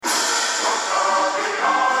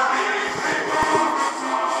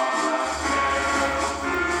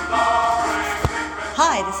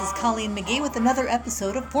Hi, this is Colleen McGee with another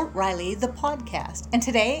episode of Fort Riley, the podcast. And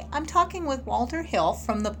today I'm talking with Walter Hill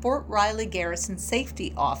from the Fort Riley Garrison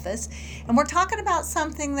Safety Office. And we're talking about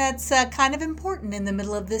something that's kind of important in the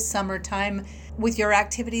middle of this summertime with your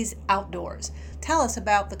activities outdoors. Tell us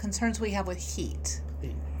about the concerns we have with heat.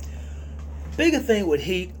 Bigger thing with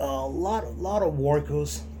heat, a lot of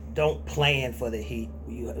workers don't plan for the heat.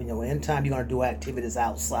 You know, anytime you're going to do activities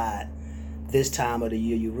outside this time of the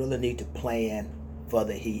year, you really need to plan for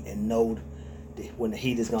the heat and know when the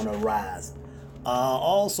heat is going to rise.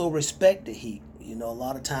 Also respect the heat. You know, a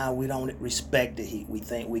lot of time we don't respect the heat. We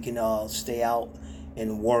think we can stay out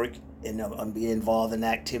and work and be involved in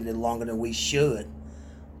activity longer than we should.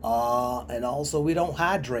 And also we don't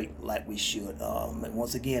hydrate like we should. And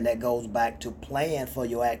once again, that goes back to plan for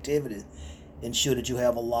your activity. Ensure that you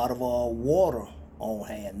have a lot of water on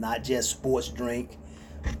hand, not just sports drink,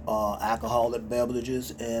 alcoholic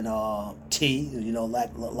beverages, and tea. You know,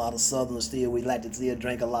 like a lot of Southerners still, we like to still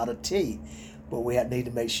drink a lot of tea, but we need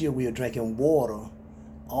to make sure we are drinking water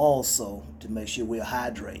also to make sure we are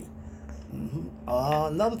hydrating.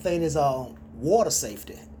 Another thing is water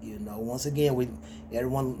safety. You know, once again,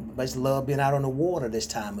 everyone basically love being out on the water this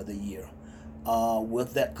time of the year.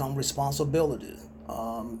 With that come responsibility.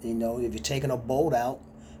 You know, if you're taking a boat out,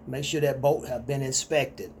 make sure that boat have been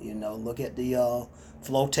inspected. You know, look at the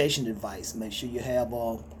flotation device. Make sure you have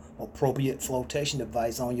appropriate flotation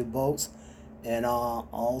device on your boats. And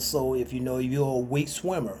also, if you know you're a weak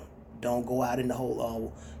swimmer, don't go out in the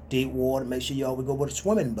whole deep water. Make sure you always go with a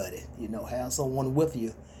swimming buddy. You know, have someone with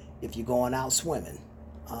you if you're going out swimming.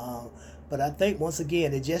 But I think once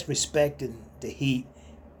again, it's just respecting the heat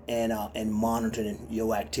and monitoring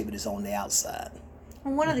your activities on the outside.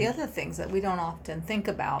 And one of the other things that we don't often think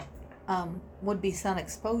about would be sun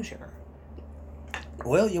exposure.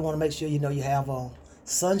 Well, you want to make sure you know you have a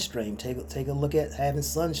sunscreen. Take a look at having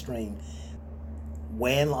sunscreen.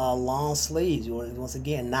 Wearing long sleeves. Once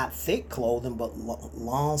again, not thick clothing, but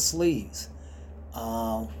long sleeves.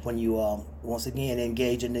 When you once again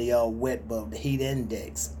engage in the wet bulb, the heat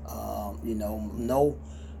index. You know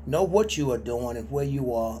what you are doing and where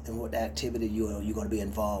you are and what activity you're going to be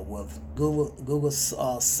involved with. Google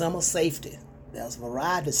summer safety. There's a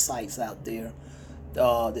variety of sites out there.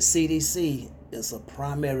 The CDC is a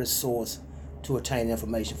primary source to obtain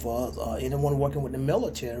information for us. Anyone working with the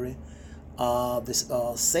military, this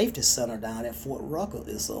safety center down at Fort Rucker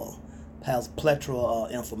has a plethora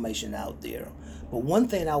of information out there. But one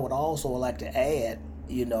thing I would also like to add,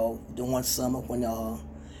 you know, during summer when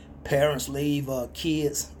parents leave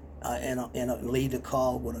kids and leave the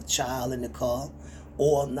car with a child in the car,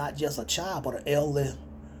 or not just a child but an elderly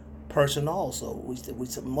person also. We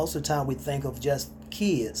most of the time we think of just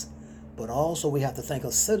kids, but also we have to think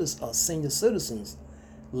of senior citizens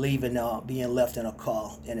leaving, being left in a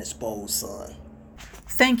car in exposed sun.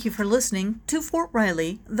 Thank you for listening to Fort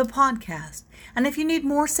Riley, the podcast. And if you need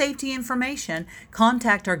more safety information,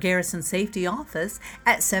 contact our Garrison Safety Office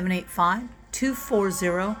at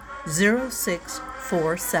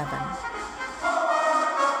 785-240-0647.